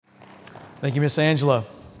Thank you, Miss Angela.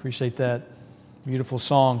 Appreciate that beautiful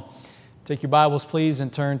song. Take your Bibles, please,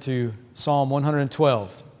 and turn to Psalm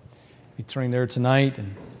 112. Be turning there tonight.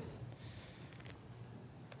 And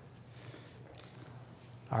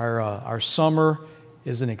our summer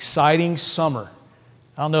is an exciting summer.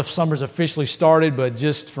 I don't know if summer's officially started, but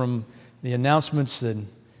just from the announcements and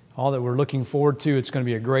all that we're looking forward to, it's going to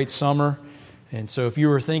be a great summer. And so if you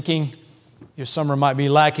were thinking your summer might be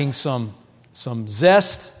lacking some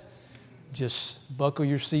zest, just buckle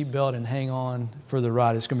your seatbelt and hang on for the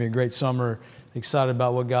ride. It's going to be a great summer. Excited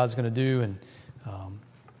about what God's going to do, and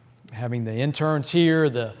having the interns here,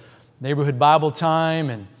 the neighborhood Bible time,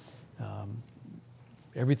 and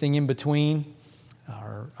everything in between,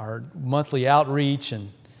 our monthly outreach, and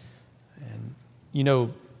you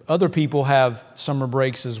know, other people have summer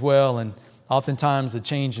breaks as well, and oftentimes the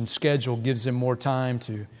change in schedule gives them more time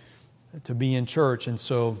to be in church, and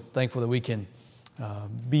so thankful that we can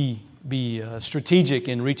be strategic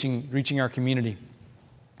in reaching our community.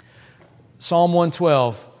 Psalm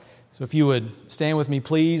 112. So if you would stand with me,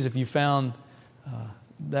 please, if you found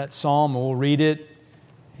that psalm, we'll read it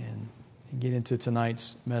and get into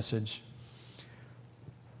tonight's message.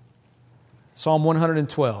 Psalm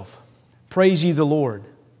 112. Praise ye the Lord.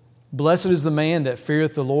 Blessed is the man that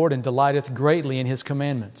feareth the Lord and delighteth greatly in His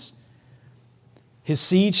commandments. His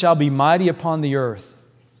seed shall be mighty upon the earth.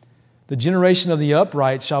 The generation of the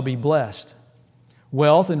upright shall be blessed.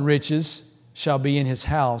 Wealth and riches shall be in his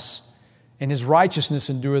house, and his righteousness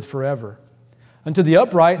endureth forever. Unto the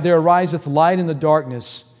upright there ariseth light in the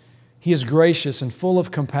darkness. He is gracious and full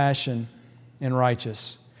of compassion and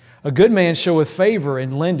righteous. A good man showeth favor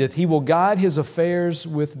and lendeth. He will guide his affairs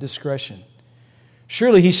with discretion.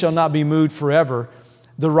 Surely he shall not be moved forever.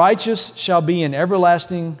 The righteous shall be in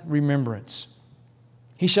everlasting remembrance.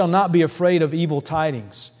 He shall not be afraid of evil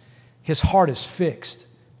tidings. His heart is fixed,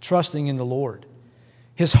 trusting in the Lord.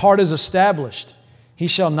 His heart is established. He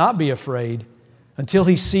shall not be afraid until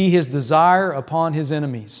he see his desire upon his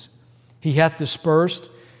enemies. He hath dispersed,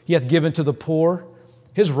 he hath given to the poor.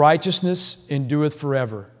 His righteousness endureth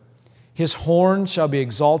forever. His horn shall be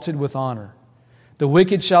exalted with honor. The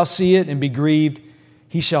wicked shall see it and be grieved.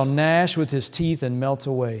 He shall gnash with his teeth and melt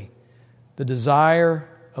away. The desire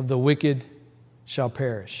of the wicked shall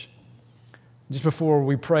perish. Just before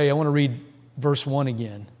we pray, I want to read verse 1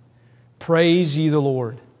 again. Praise ye the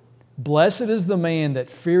Lord. Blessed is the man that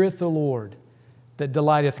feareth the Lord, that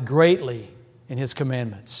delighteth greatly in His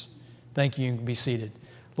commandments. Thank you. You can be seated.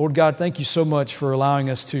 Lord God, thank you so much for allowing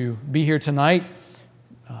us to be here tonight,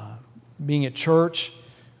 being at church.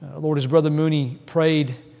 Lord, as Brother Mooney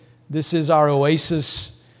prayed, this is our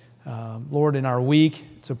oasis, Lord, in our week.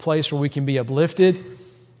 It's a place where we can be uplifted,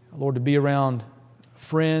 Lord, to be around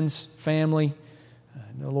friends, family.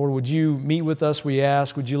 Lord, would you meet with us, we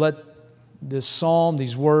ask. Would you let this psalm,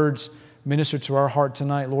 these words, minister to our heart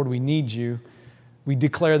tonight? Lord, we need you. We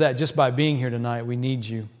declare that just by being here tonight, we need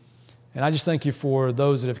you. And I just thank you for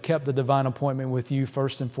those that have kept the divine appointment with you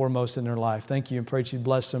first and foremost in their life. Thank you, and pray that you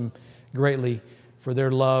bless them greatly for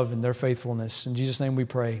their love and their faithfulness. In Jesus' name we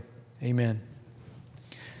pray. Amen.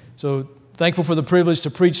 So thankful for the privilege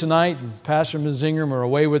to preach tonight. And Pastor and Ms. Ingram are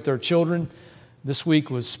away with their children. This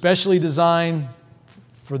week was specially designed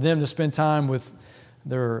for them to spend time with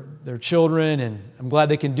their children, and I'm glad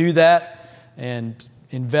they can do that and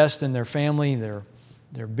invest in their family.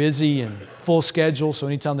 They're busy and full schedule, so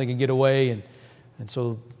anytime they can get away, and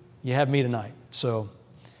so you have me tonight. So,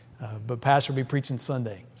 but Pastor will be preaching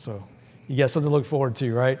Sunday, so you got something to look forward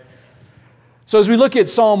to, right? So as we look at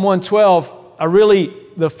Psalm 112,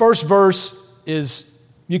 the first verse is,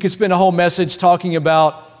 you could spend a whole message talking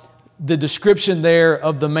about the description there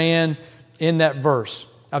of the man in that verse.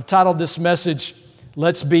 I've titled this message,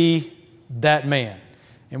 Let's Be That Man.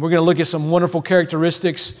 And we're going to look at some wonderful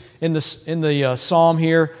characteristics in the psalm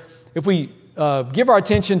here. If we give our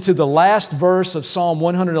attention to the last verse of Psalm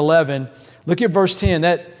 111, look at verse 10.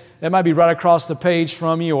 That might be right across the page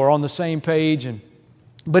from you or on the same page.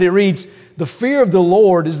 But it reads, the fear of the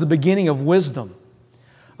Lord is the beginning of wisdom.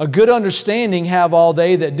 A good understanding have all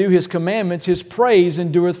they that do His commandments. His praise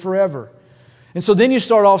endureth forever. And so then you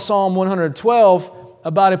start off Psalm 112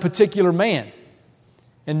 about a particular man.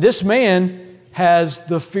 And this man has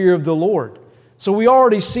the fear of the Lord. So we're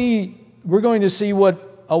going to see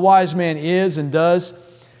what a wise man is and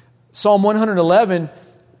does. Psalm 111,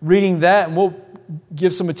 reading that, and we'll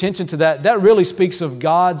give some attention to that, that really speaks of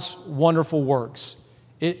God's wonderful works.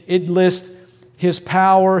 It lists His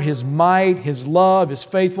power, His might, His love, His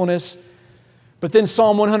faithfulness. But then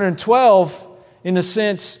Psalm 112, in a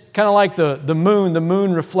sense, kind of like the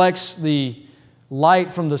moon reflects the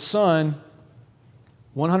light from the sun.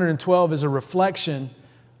 112 is a reflection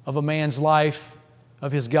of a man's life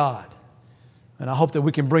of his God. And I hope that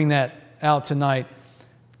we can bring that out tonight.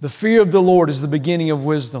 The fear of the Lord is the beginning of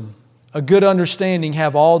wisdom. A good understanding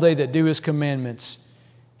have all they that do His commandments.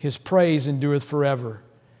 His praise endureth forever.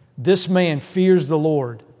 This man fears the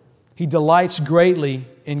Lord. He delights greatly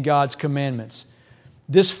in God's commandments.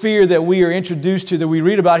 This fear that we are introduced to, that we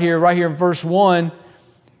read about here, right here in verse 1,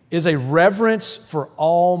 is a reverence for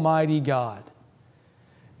Almighty God.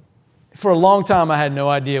 For a long time, I had no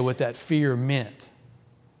idea what that fear meant.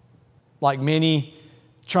 Like many,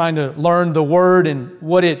 trying to learn the word and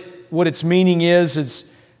what its meaning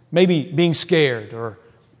is maybe being scared or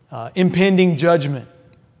impending judgment.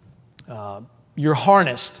 You're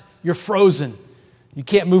harnessed. You're frozen. You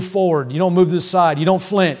can't move forward. You don't move to the side. You don't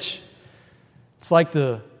flinch. It's like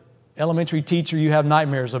the elementary teacher you have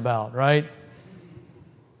nightmares about, right?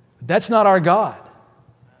 That's not our God.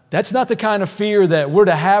 That's not the kind of fear that we're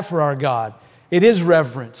to have for our God. It is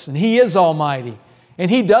reverence, and He is almighty,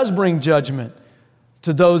 and He does bring judgment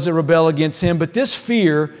to those that rebel against Him. But this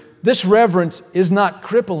fear, this reverence is not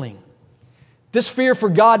crippling. This fear for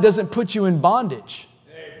God doesn't put you in bondage.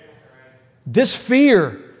 This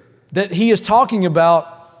fear that he is talking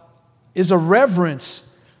about is a reverence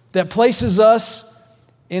that places us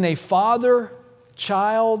in a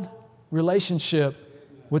father-child relationship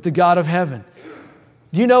with the God of heaven.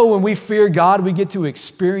 Do you know when we fear God, we get to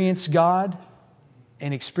experience God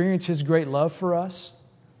and experience His great love for us?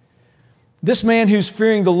 This man who's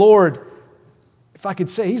fearing the Lord, if I could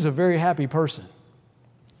say, he's a very happy person.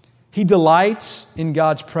 He delights in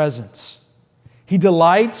God's presence. He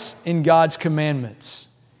delights in God's commandments.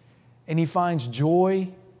 And he finds joy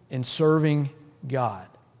in serving God.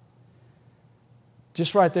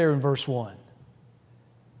 Just right there in verse 1.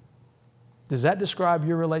 Does that describe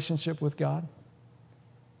your relationship with God?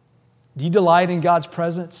 Do you delight in God's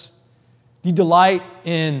presence? Do you delight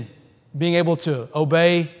in being able to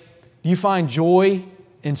obey? Do you find joy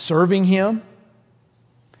in serving Him?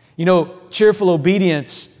 You know, cheerful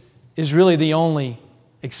obedience is really the only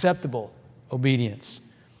acceptable obedience.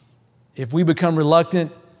 If we become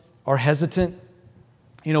reluctant or hesitant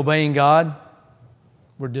in obeying God,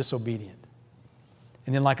 we're disobedient.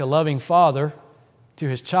 And then like a loving father to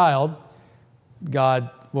his child, God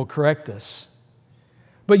will correct us.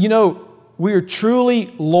 But you know, we are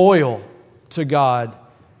truly loyal to God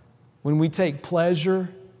when we take pleasure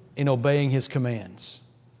in obeying His commands.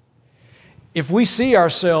 If we see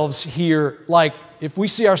ourselves here, like if we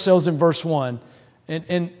see ourselves in verse 1,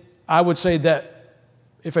 and I would say that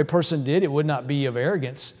if a person did, it would not be of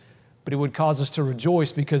arrogance, but it would cause us to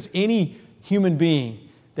rejoice, because any human being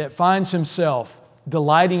that finds himself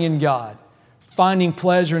delighting in God, finding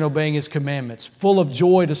pleasure in obeying His commandments, full of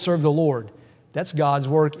joy to serve the Lord, that's God's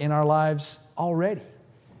work in our lives already.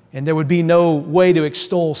 And there would be no way to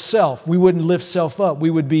extol self. We wouldn't lift self up. We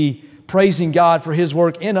would be praising God for His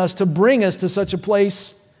work in us to bring us to such a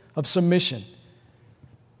place of submission.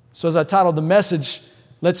 So as I titled the message,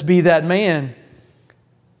 Let's Be That Man,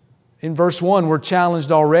 in verse 1, we're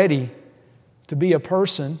challenged already to be a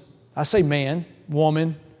person. I say man,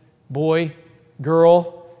 woman, boy,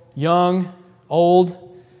 girl, young,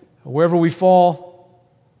 old, wherever we fall,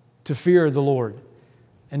 to fear the Lord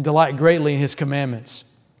and delight greatly in His commandments.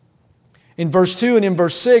 In verse 2 and in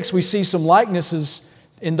verse 6, we see some likenesses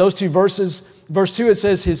in those two verses. Verse 2, it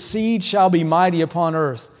says, His seed shall be mighty upon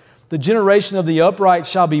earth. The generation of the upright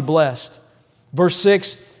shall be blessed. Verse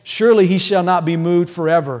 6, surely he shall not be moved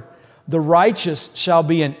forever. The righteous shall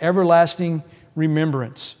be an everlasting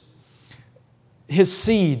remembrance. His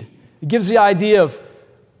seed, it gives the idea of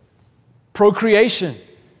procreation,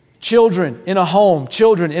 children in a home,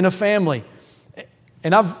 children in a family.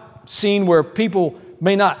 And I've seen where people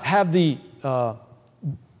may not have the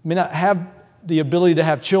ability to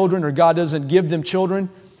have children, or God doesn't give them children,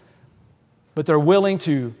 but they're willing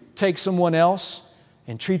to take someone else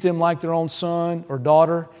and treat them like their own son or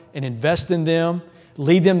daughter and invest in them,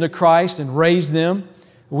 lead them to Christ and raise them.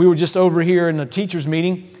 We were just over here in a teacher's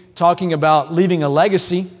meeting talking about leaving a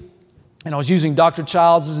legacy, and I was using Dr.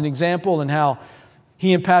 Childs as an example and how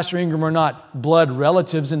he and Pastor Ingram are not blood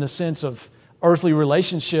relatives in the sense of earthly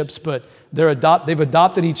relationships, but they've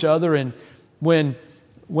adopted each other, and when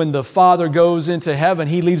the Father goes into heaven,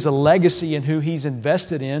 He leaves a legacy in who He's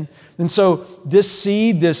invested in. And so this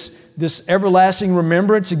seed, this everlasting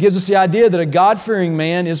remembrance, it gives us the idea that a God-fearing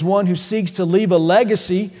man is one who seeks to leave a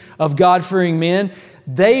legacy of God-fearing men.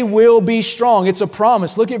 They will be strong. It's a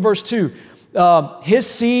promise. Look at verse 2. His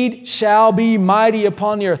seed shall be mighty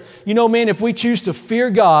upon the earth. You know, man, if we choose to fear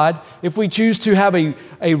God, if we choose to have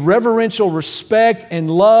a reverential respect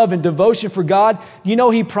and love and devotion for God, you know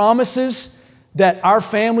He promises that our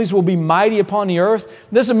families will be mighty upon the earth.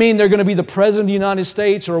 It doesn't mean they're going to be the President of the United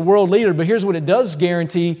States or a world leader, but here's what it does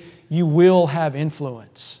guarantee: you will have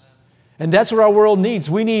influence. And that's what our world needs.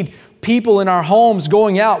 We need people in our homes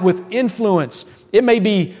going out with influence. It may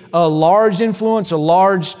be a large influence, a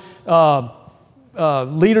large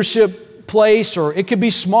leadership place, or it could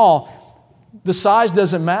be small. The size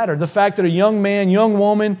doesn't matter. The fact that a young man, young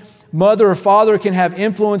woman, mother or father can have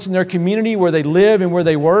influence in their community where they live and where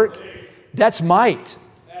they work, that's might.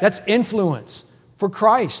 That's influence for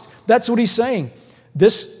Christ. That's what He's saying.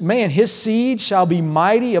 This man, his seed shall be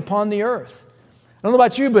mighty upon the earth. I don't know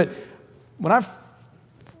about you, but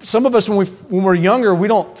some of us, when we're younger, we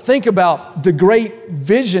don't think about the great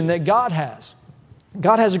vision that God has.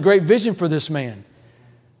 God has a great vision for this man.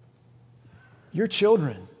 Your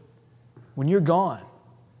children, when you're gone,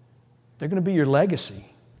 they're going to be your legacy.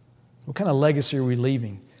 What kind of legacy are we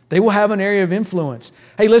leaving? They will have an area of influence.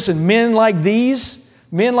 Hey, listen, men like these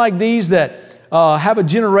that have a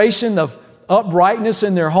generation of uprightness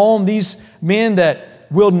in their home, these men that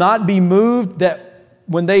will not be moved, that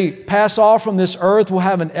when they pass off from this earth will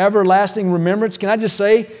have an everlasting remembrance. Can I just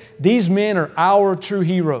say, these men are our true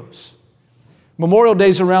heroes. Memorial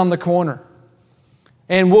Day's around the corner.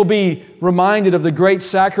 And we'll be reminded of the great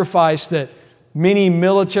sacrifice that many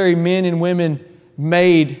military men and women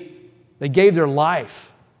made. They gave their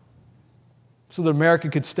life so that America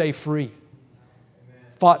could stay free. Amen.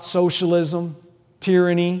 Fought socialism,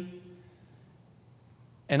 tyranny.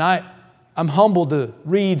 And I'm humbled to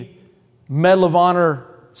read Medal of Honor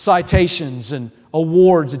citations and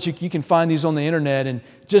awards that you can find these on the internet, and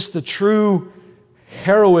just the true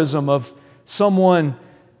heroism of someone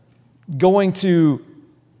going to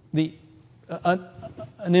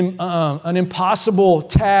an impossible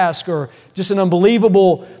task or just an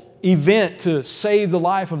unbelievable event to save the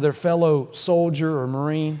life of their fellow soldier or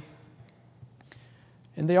Marine.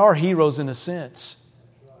 And they are heroes in a sense.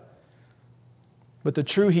 But the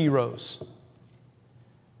true heroes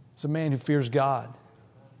is a man who fears God.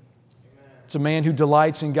 It's a man who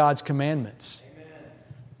delights in God's commandments.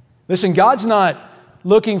 Listen, God's not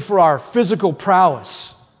looking for our physical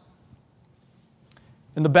prowess.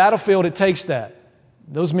 In the battlefield, it takes that.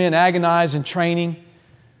 Those men agonize in training.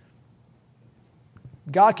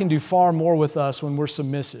 God can do far more with us when we're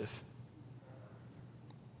submissive.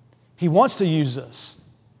 He wants to use us.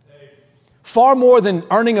 Far more than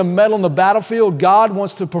earning a medal in the battlefield, God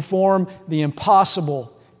wants to perform the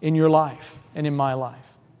impossible in your life and in my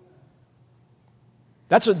life.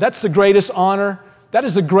 That's the greatest honor. That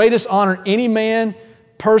is the greatest honor any man,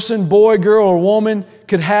 person, boy, girl, or woman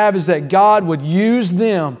could have, is that God would use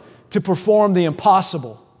them to perform the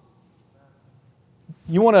impossible.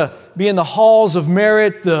 You want to be in the halls of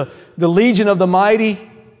merit, the legion of the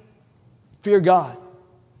mighty? Fear God.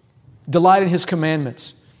 Delight in His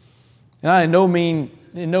commandments. And I in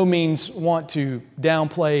no means want to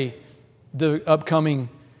downplay the upcoming,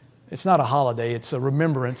 it's not a holiday, it's a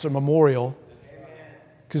remembrance, a memorial,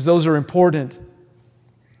 because those are important.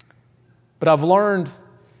 But I've learned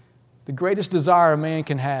the greatest desire a man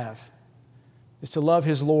can have is to love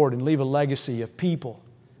his Lord and leave a legacy of people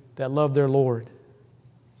that love their Lord.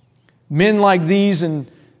 Men like these in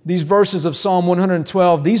these verses of Psalm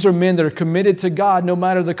 112, these are men that are committed to God no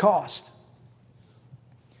matter the cost.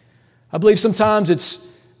 I believe sometimes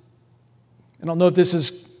I don't know if this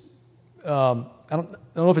is, I don't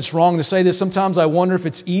know if it's wrong to say this. Sometimes I wonder if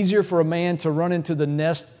it's easier for a man to run into the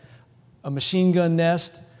nest, a machine gun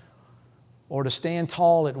nest, or to stand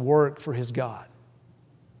tall at work for his God.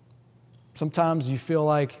 Sometimes you feel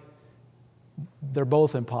like they're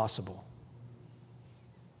both impossible.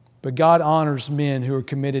 But God honors men who are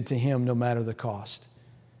committed to Him no matter the cost.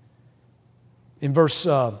 In verse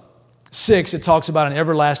 6, it talks about an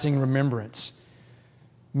everlasting remembrance.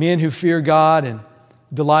 Men who fear God and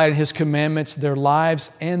delight in His commandments, their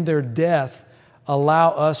lives and their death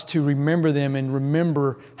allow us to remember them and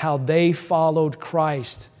remember how they followed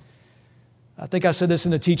Christ. I think I said this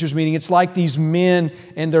in the teachers' meeting. It's like these men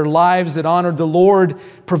and their lives that honored the Lord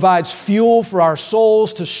provides fuel for our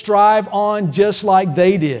souls to strive on just like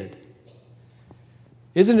they did.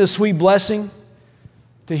 Isn't it a sweet blessing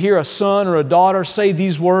to hear a son or a daughter say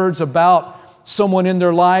these words about someone in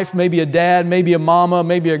their life, maybe a dad, maybe a mama,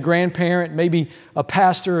 maybe a grandparent, maybe a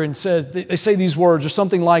pastor, and they say these words or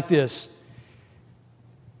something like this: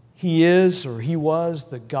 he is or he was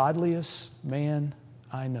the godliest man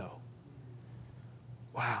I know.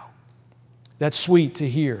 Wow. That's sweet to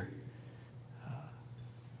hear.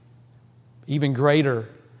 even greater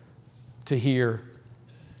to hear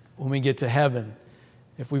when we get to heaven,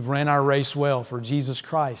 if we've ran our race well, for Jesus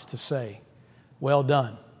Christ to say, "Well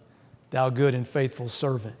done, thou good and faithful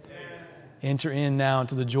servant. Enter in now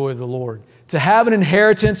into the joy of the Lord." To have an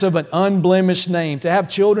inheritance of an unblemished name, to have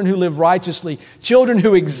children who live righteously, children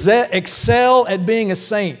who excel at being a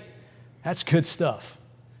saint, that's good stuff.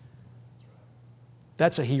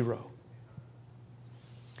 That's a hero.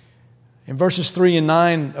 In verses 3 and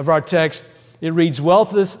 9 of our text, it reads,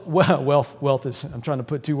 wealth is, I'm trying to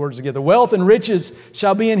put two words together. Wealth and riches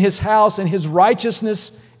shall be in his house, and his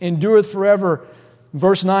righteousness endureth forever.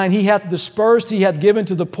 Verse 9, he hath dispersed, he hath given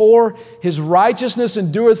to the poor. His righteousness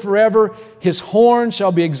endureth forever. His horn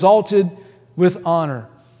shall be exalted with honor.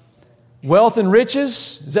 Wealth and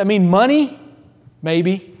riches, does that mean money?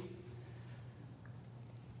 Maybe.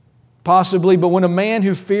 Possibly, but when a man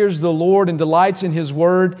who fears the Lord and delights in His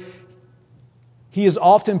Word, he is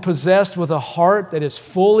often possessed with a heart that is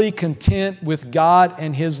fully content with God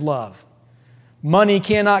and His love. Money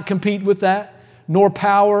cannot compete with that, nor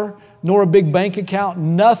power, nor a big bank account.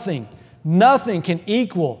 Nothing can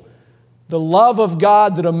equal the love of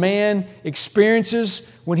God that a man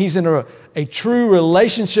experiences when he's in a true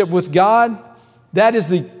relationship with God. That is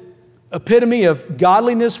the epitome of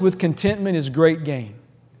godliness with contentment is great gain.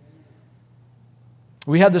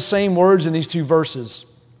 We have the same words in these two verses.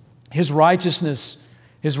 His righteousness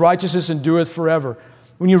endureth forever.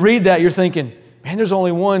 When you read that, you're thinking, man, there's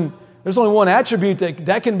only one attribute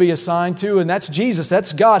that can be assigned to, and that's Jesus.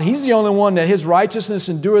 That's God. He's the only one that His righteousness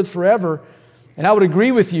endureth forever. And I would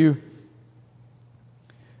agree with you.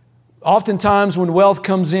 Oftentimes when wealth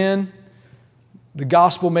comes in, the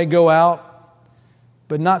gospel may go out,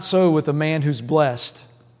 but not so with a man who's blessed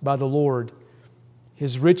by the Lord.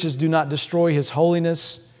 His riches do not destroy His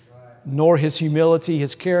holiness, nor His humility.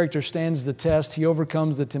 His character stands the test. He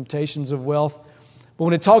overcomes the temptations of wealth. But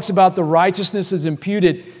when it talks about the righteousness is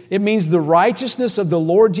imputed, it means the righteousness of the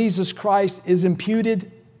Lord Jesus Christ is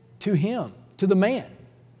imputed to Him, to the man.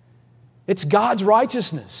 It's God's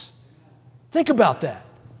righteousness. Think about that.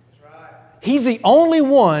 He's the only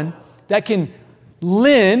one that can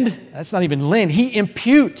that's not even lend, He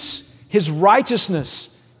imputes His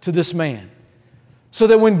righteousness to this man. So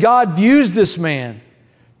that when God views this man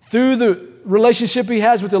through the relationship he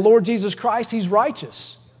has with the Lord Jesus Christ, he's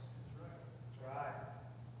righteous.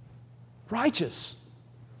 Righteous.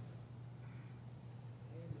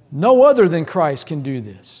 No other than Christ can do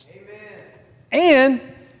this. Amen. And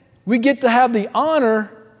we get to have the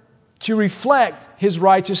honor to reflect His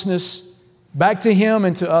righteousness back to Him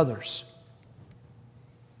and to others.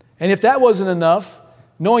 And if that wasn't enough,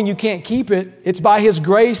 knowing you can't keep it, it's by His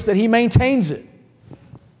grace that He maintains it.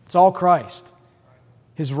 It's all Christ.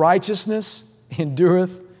 His righteousness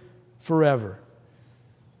endureth forever.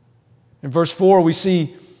 In verse 4, we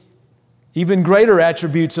see even greater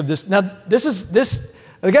attributes of this. Now,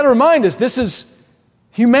 I got to remind us, this is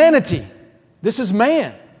humanity. This is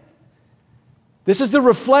man. This is the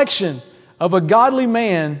reflection of a godly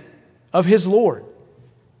man of his Lord.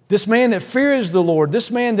 This man that fears the Lord.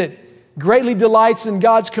 This man that greatly delights in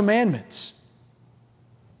God's commandments.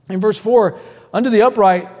 In verse 4, unto the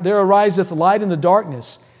upright there ariseth light in the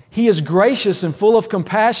darkness. He is gracious and full of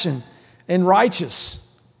compassion and righteous.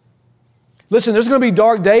 Listen, there's going to be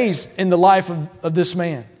dark days in the life of this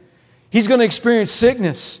man. He's going to experience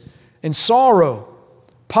sickness and sorrow,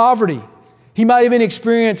 poverty. He might even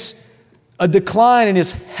experience a decline in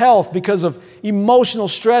his health because of emotional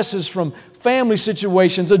stresses from family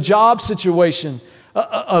situations, a job situation,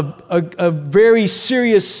 a very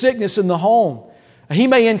serious sickness in the home. He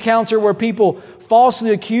may encounter where people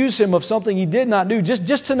falsely accuse him of something he did not do,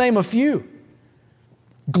 just to name a few.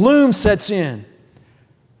 Gloom sets in.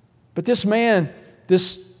 But this man,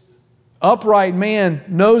 this upright man,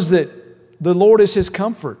 knows that the Lord is his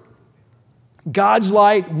comfort. God's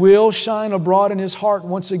light will shine abroad in his heart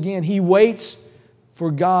once again. He waits for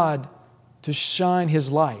God to shine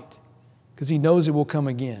His light because he knows it will come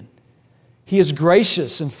again. He is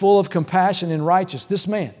gracious and full of compassion and righteous. This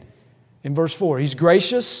man, in verse 4, he's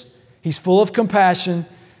gracious, he's full of compassion,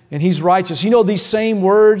 and he's righteous. You know, these same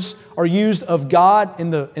words are used of God in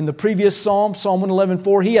the previous Psalm, Psalm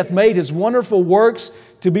 111:4. He hath made His wonderful works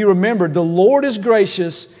to be remembered. The Lord is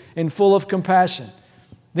gracious and full of compassion.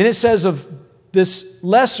 Then it says of this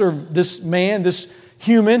man, this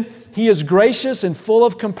human, he is gracious and full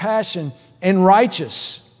of compassion and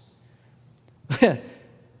righteous.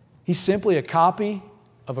 He's simply a copy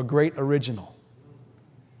of a great original.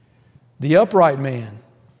 The upright man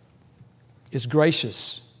is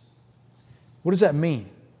gracious. What does that mean?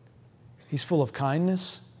 He's full of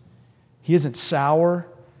kindness. He isn't sour.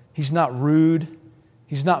 He's not rude.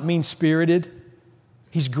 He's not mean-spirited.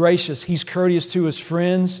 He's gracious. He's courteous to his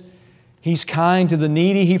friends. He's kind to the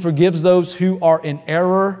needy. He forgives those who are in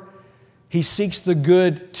error. He seeks the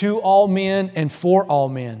good to all men and for all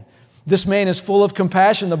men. This man is full of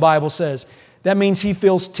compassion, the Bible says. That means he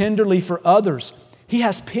feels tenderly for others. He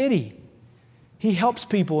has pity. He helps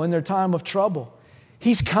people in their time of trouble.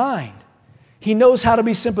 He's kind. He knows how to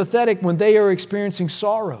be sympathetic when they are experiencing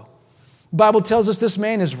sorrow. The Bible tells us this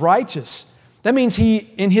man is righteous. That means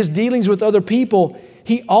in his dealings with other people,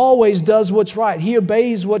 he always does what's right. He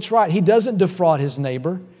obeys what's right. He doesn't defraud his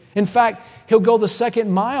neighbor. In fact, he'll go the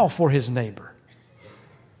second mile for his neighbor.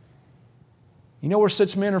 You know where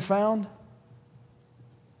such men are found?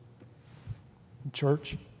 In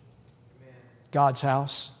church. God's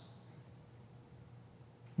house.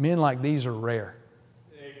 Men like these are rare.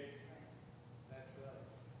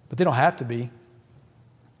 But they don't have to be.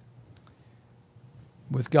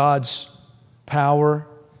 With God's power,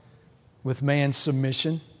 with man's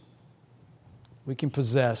submission, we can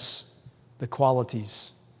possess the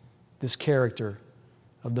qualities, this character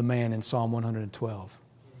of the man in Psalm 112.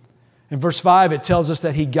 In verse 5, it tells us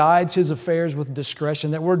that he guides his affairs with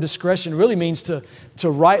discretion. That word discretion really means to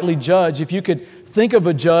rightly judge. If you could think of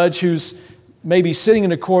a judge who's maybe sitting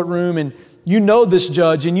in a courtroom and you know this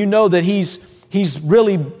judge and you know that he's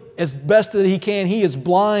really, as best that he can, he is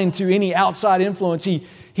blind to any outside influence.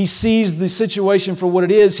 He sees the situation for what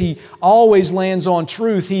it is. He always lands on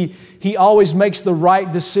truth. He always makes the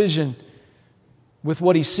right decision with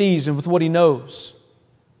what he sees and with what he knows.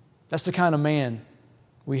 That's the kind of man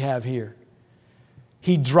we have here.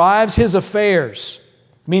 He drives his affairs,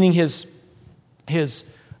 meaning his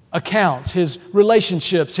accounts, his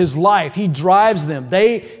relationships, his life. He drives them.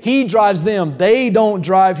 He drives them. They don't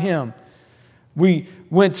drive him. We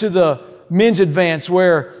went to the men's advance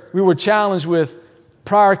where we were challenged with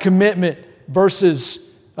prior commitment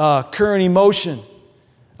versus current emotion.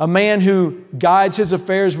 A man who guides his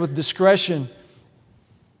affairs with discretion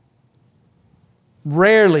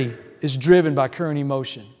rarely is driven by current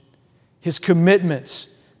emotion. His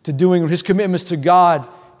commitments to God,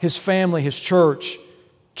 his family, his church,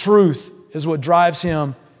 truth is what drives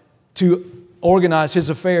him to organize his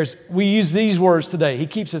affairs. We use these words today. He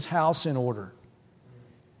keeps his house in order.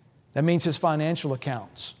 That means his financial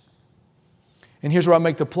accounts. And here's where I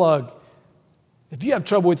make the plug. If you have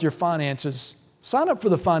trouble with your finances, sign up for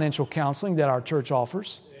the financial counseling that our church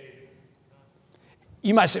offers.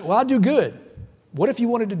 You might say, well, I do good. What if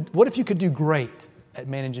you could do great at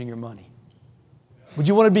managing your money? Would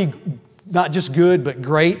you want to be not just good, but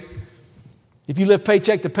great? If you live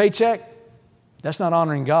paycheck to paycheck, that's not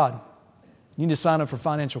honoring God. You need to sign up for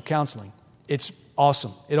financial counseling. It's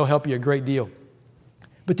awesome. It'll help you a great deal.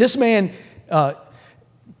 But this man,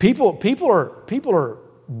 people are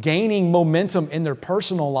gaining momentum in their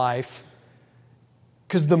personal life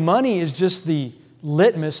because the money is just the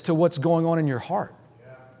litmus to what's going on in your heart.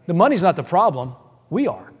 The money's not the problem. We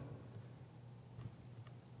are.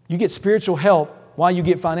 You get spiritual help while you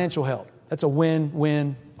get financial help. That's a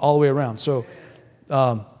win-win all the way around. So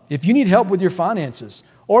if you need help with your finances,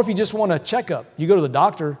 or if you just want a checkup, you go to the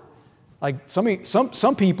doctor. Like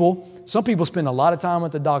some people spend a lot of time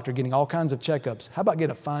at the doctor getting all kinds of checkups. How about get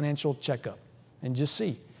a financial checkup and just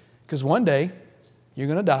see? Because one day you're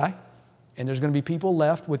going to die and there's going to be people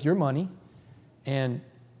left with your money and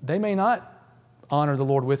they may not honor the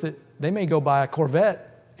Lord with it. They may go buy a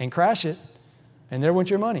Corvette and crash it and there went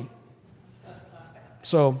your money.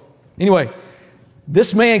 So anyway,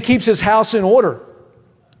 this man keeps his house in order.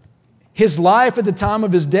 His life at the time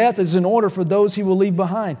of his death is in order for those he will leave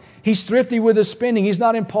behind. He's thrifty with his spending. He's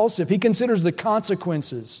not impulsive. He considers the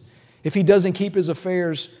consequences if he doesn't keep his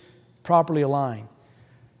affairs properly aligned.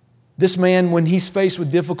 This man, when he's faced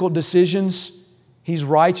with difficult decisions, he's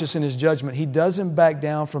righteous in his judgment. He doesn't back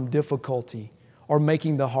down from difficulty or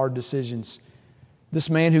making the hard decisions. This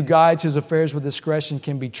man who guides his affairs with discretion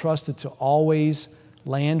can be trusted to always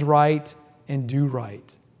land right and do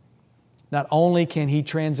right. Not only can he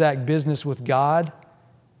transact business with God,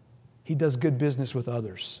 he does good business with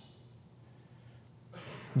others.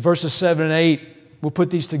 Verses 7 and 8, we'll put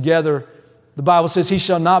these together. The Bible says, he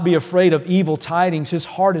shall not be afraid of evil tidings. His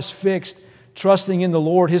heart is fixed, trusting in the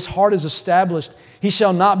Lord. His heart is established. He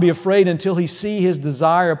shall not be afraid until he see his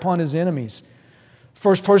desire upon his enemies.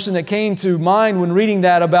 First person that came to mind when reading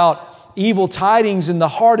that about evil tidings and the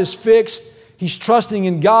heart is fixed, he's trusting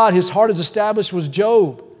in God, his heart is established, was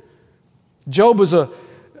Job. Job was,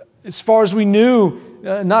 as far as we knew,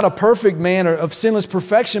 not a perfect man or of sinless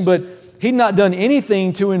perfection, but he'd not done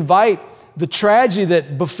anything to invite the tragedy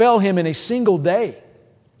that befell him in a single day.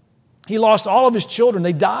 He lost all of his children.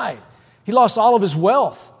 They died. He lost all of his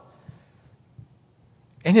wealth.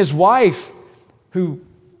 And his wife, who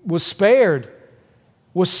was spared,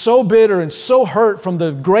 was so bitter and so hurt from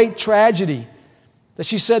the great tragedy that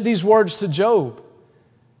she said these words to Job.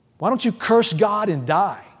 Why don't you curse God and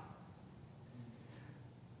die?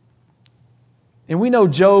 And we know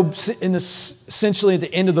Job, essentially at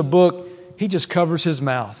the end of the book, he just covers his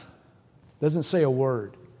mouth. Doesn't say a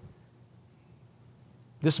word.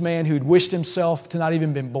 This man who'd wished himself to not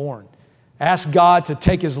even been born asked God to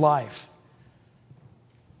take his life.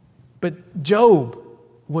 But Job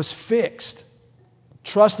was fixed,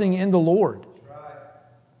 trusting in the Lord.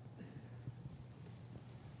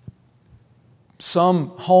 Some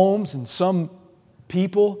homes and some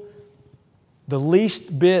people, the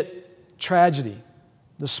least bit tragedy,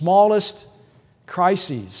 the smallest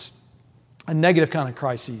crises, a negative kind of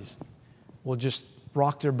crises, will just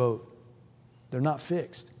rock their boat. They're not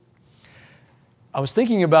fixed. I was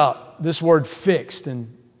thinking about this word fixed,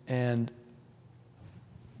 and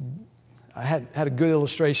I had a good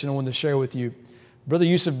illustration I wanted to share with you. Brother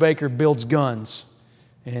Yusuf Baker builds guns,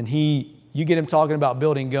 and you get him talking about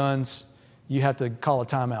building guns, you have to call a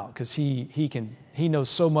timeout because he knows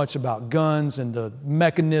so much about guns and the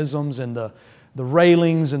mechanisms and the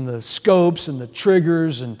railings and the scopes and the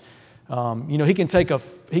triggers, and he can take a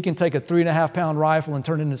 3.5 pound rifle and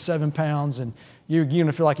turn it into 7 pounds, and you're going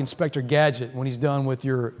to feel like Inspector Gadget when he's done with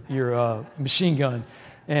your machine gun.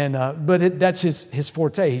 And that's his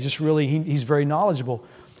forte. He's very knowledgeable.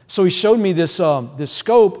 So he showed me this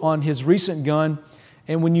scope on his recent gun,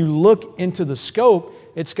 and when you look into the scope,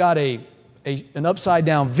 it's got an upside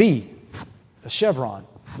down V, a chevron.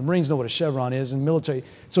 The Marines know what a chevron is in the military.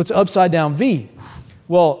 So it's an upside down V.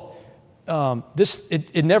 Well,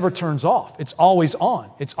 it never turns off. It's always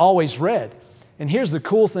on. It's always red. And here's the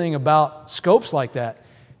cool thing about scopes like that.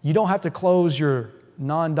 You don't have to close your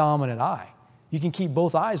non-dominant eye. You can keep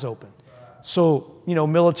both eyes open. So,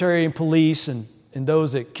 military and police and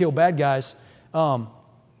those that kill bad guys,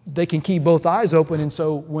 they can keep both eyes open. And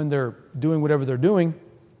so when they're doing whatever they're doing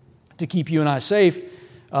to keep you and I safe,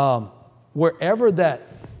 wherever that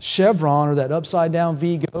chevron or that upside down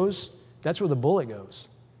V goes, that's where the bullet goes.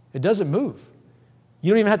 It doesn't move. You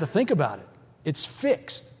don't even have to think about it. It's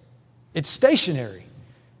fixed. It's stationary.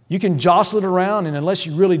 You can jostle it around, and unless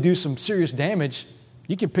you really do some serious damage,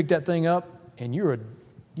 you can pick that thing up and you're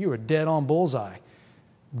a dead on bullseye.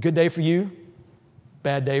 Good day for you,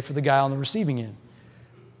 bad day for the guy on the receiving end.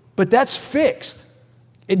 But that's fixed.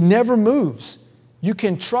 It never moves. You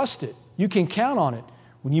can trust it. You can count on it.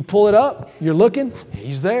 When you pull it up, you're looking,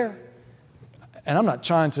 He's there. And I'm not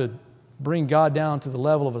trying to bring God down to the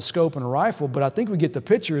level of a scope and a rifle, but I think we get the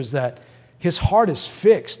picture is that his heart is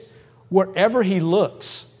fixed. Wherever he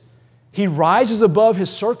looks, he rises above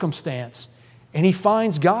his circumstance and he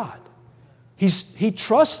finds God. He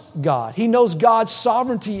trusts God. He knows God's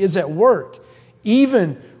sovereignty is at work.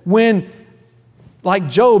 Even when, like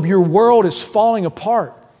Job, your world is falling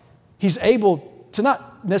apart, he's able to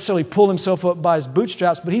not necessarily pull himself up by his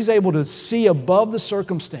bootstraps, but he's able to see above the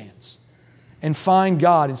circumstance and find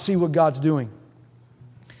God and see what God's doing.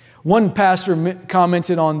 One pastor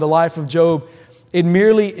commented on the life of Job.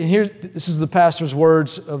 This is the pastor's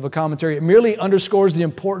words of a commentary. It merely underscores the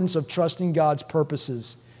importance of trusting God's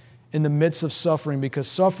purposes in the midst of suffering, because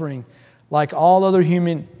suffering, like all other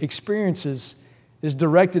human experiences, is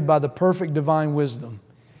directed by the perfect divine wisdom.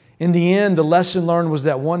 In the end, the lesson learned was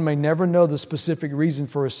that one may never know the specific reason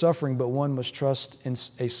for his suffering, but one must trust in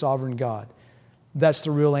a sovereign God. That's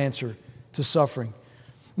the real answer to suffering.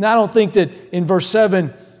 Now, I don't think that in verse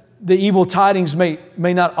 7, the evil tidings may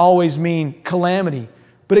not always mean calamity,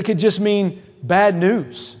 but it could just mean bad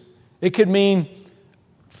news. It could mean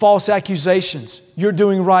false accusations. You're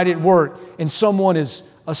doing right at work and someone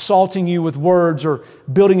is assaulting you with words or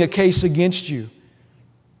building a case against you.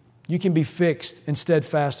 You can be fixed and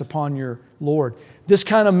steadfast upon your Lord. This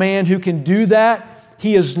kind of man who can do that,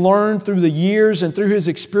 he has learned through the years and through his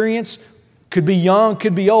experience, could be young,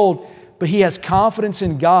 could be old, but he has confidence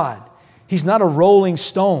in God. He's not a rolling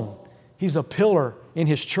stone. He's a pillar in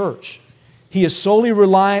his church. He is solely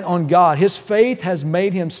reliant on God. His faith has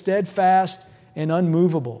made him steadfast and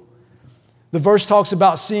unmovable. The verse talks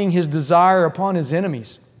about seeing his desire upon his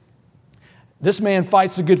enemies. This man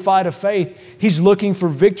fights the good fight of faith. He's looking for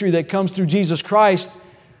victory that comes through Jesus Christ.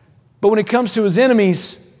 But when it comes to his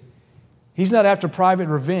enemies, he's not after private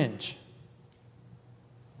revenge.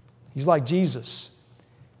 He's like Jesus.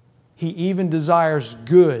 He even desires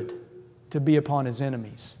good to be upon his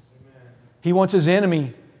enemies. Amen. He wants his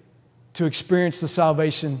enemy to experience the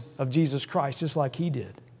salvation of Jesus Christ just like he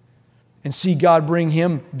did. and see God bring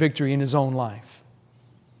him victory in his own life.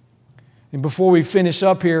 And before we finish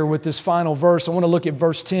up here with this final verse, I want to look at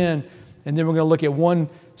verse 10, and then we're going to look at one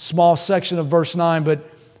small section of verse 9. But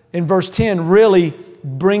in verse 10 really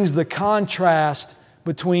brings the contrast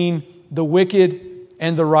between the wicked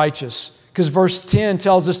and the righteous. Because verse 10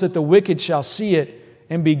 tells us that the wicked shall see it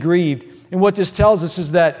and be grieved. And what this tells us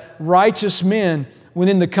is that righteous men, when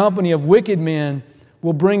in the company of wicked men,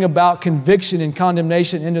 will bring about conviction and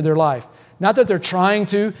condemnation into their life. Not that they're trying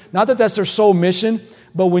to, not that that's their sole mission,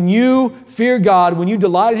 but when you fear God, when you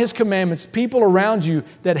delight in His commandments, people around you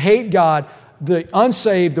that hate God, the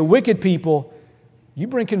unsaved, the wicked people, you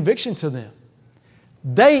bring conviction to them.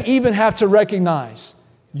 They even have to recognize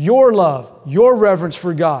your love, your reverence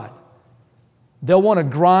for God. They'll want to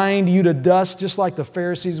grind you to dust just like the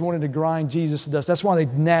Pharisees wanted to grind Jesus to dust. That's why they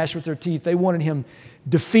gnashed with their teeth. They wanted Him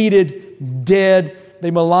defeated, dead. They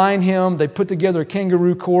maligned Him. They put together a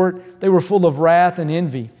kangaroo court. They were full of wrath and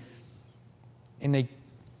envy. And they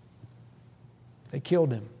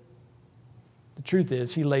killed Him. The truth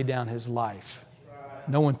is, He laid down His life.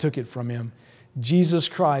 No one took it from Him. Jesus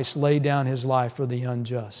Christ laid down His life for the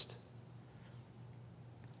unjust.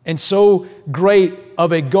 And so great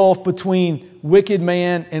of a gulf between wicked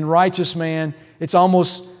man and righteous man, it's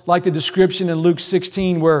almost like the description in Luke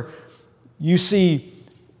 16 where you see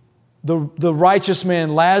the righteous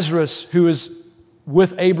man, Lazarus, who is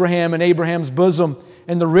with Abraham in Abraham's bosom,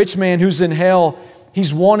 and the rich man who's in hell.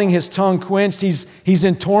 He's wanting his tongue quenched. He's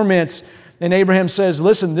in torments. And Abraham says,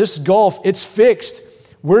 listen, this gulf, it's fixed.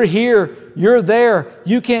 We're here. You're there.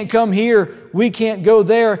 You can't come here. We can't go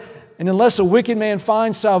there. And unless a wicked man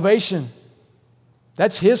finds salvation,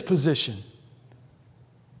 that's his position.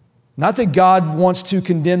 Not that God wants to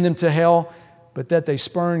condemn them to hell, but that they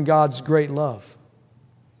spurn God's great love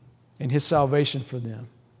and His salvation for them.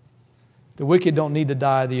 The wicked don't need to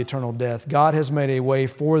die the eternal death. God has made a way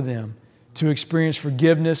for them to experience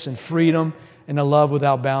forgiveness and freedom and a love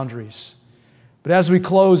without boundaries. But as we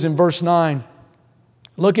close in verse 9,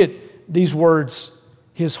 look at these words.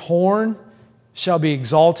 His horn shall be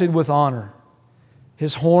exalted with honor.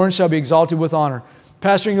 His horn shall be exalted with honor.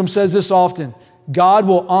 Pastor Ingram says this often. God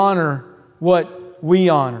will honor what we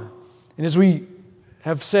honor. And as we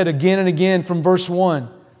have said again and again from verse 1,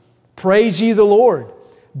 praise ye the Lord.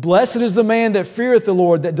 Blessed is the man that feareth the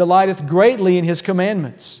Lord, that delighteth greatly in His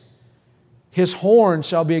commandments. His horn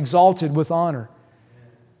shall be exalted with honor.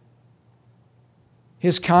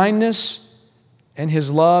 His kindness and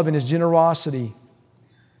His love and His generosity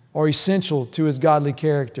are essential to His godly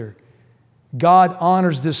character. God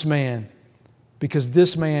honors this man because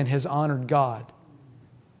this man has honored God.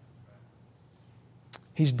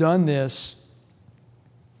 He's done this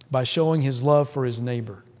by showing His love for His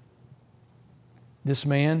neighbor. This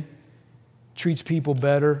man treats people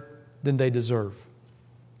better than they deserve.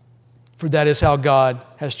 For that is how God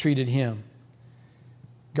has treated him.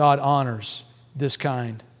 God honors this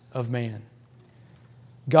kind of man.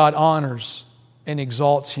 God honors and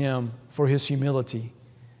exalts him for his humility,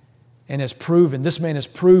 and this man has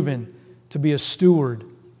proven to be a steward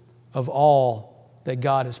of all that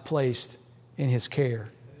God has placed in his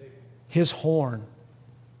care. His horn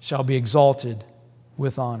shall be exalted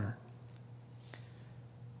with honor.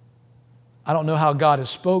 I don't know how God has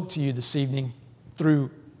spoke to you this evening through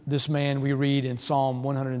this man we read in Psalm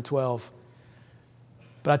 112.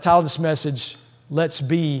 But I title this message, Let's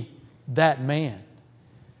Be That Man.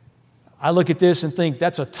 I look at this and think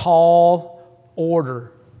that's a tall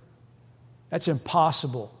order. That's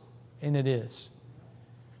impossible, and it is.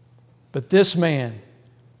 But this man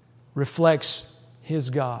reflects his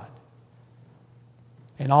God.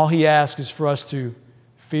 And all he asks is for us to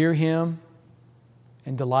fear him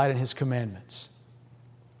and delight in his commandments.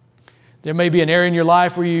 There may be an area in your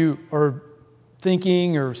life where you are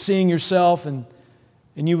thinking or seeing yourself and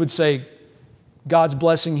you would say, God's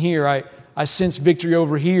blessing here. I sense victory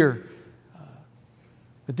over here.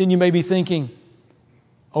 But then you may be thinking,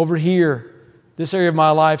 over here, this area of my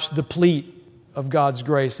life's deplete of God's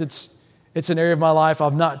grace. It's an area of my life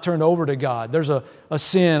I've not turned over to God. There's a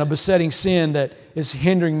sin, a besetting sin that is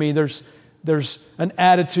hindering me. There's an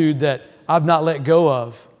attitude that I've not let go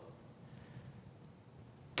of.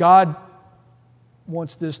 God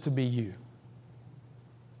wants this to be you.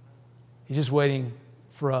 He's just waiting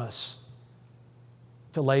for us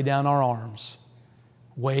to lay down our arms,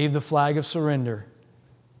 wave the flag of surrender,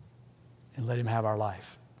 and let Him have our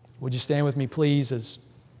life. Would you stand with me, please, as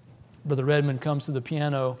Brother Redmond comes to the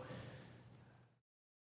piano?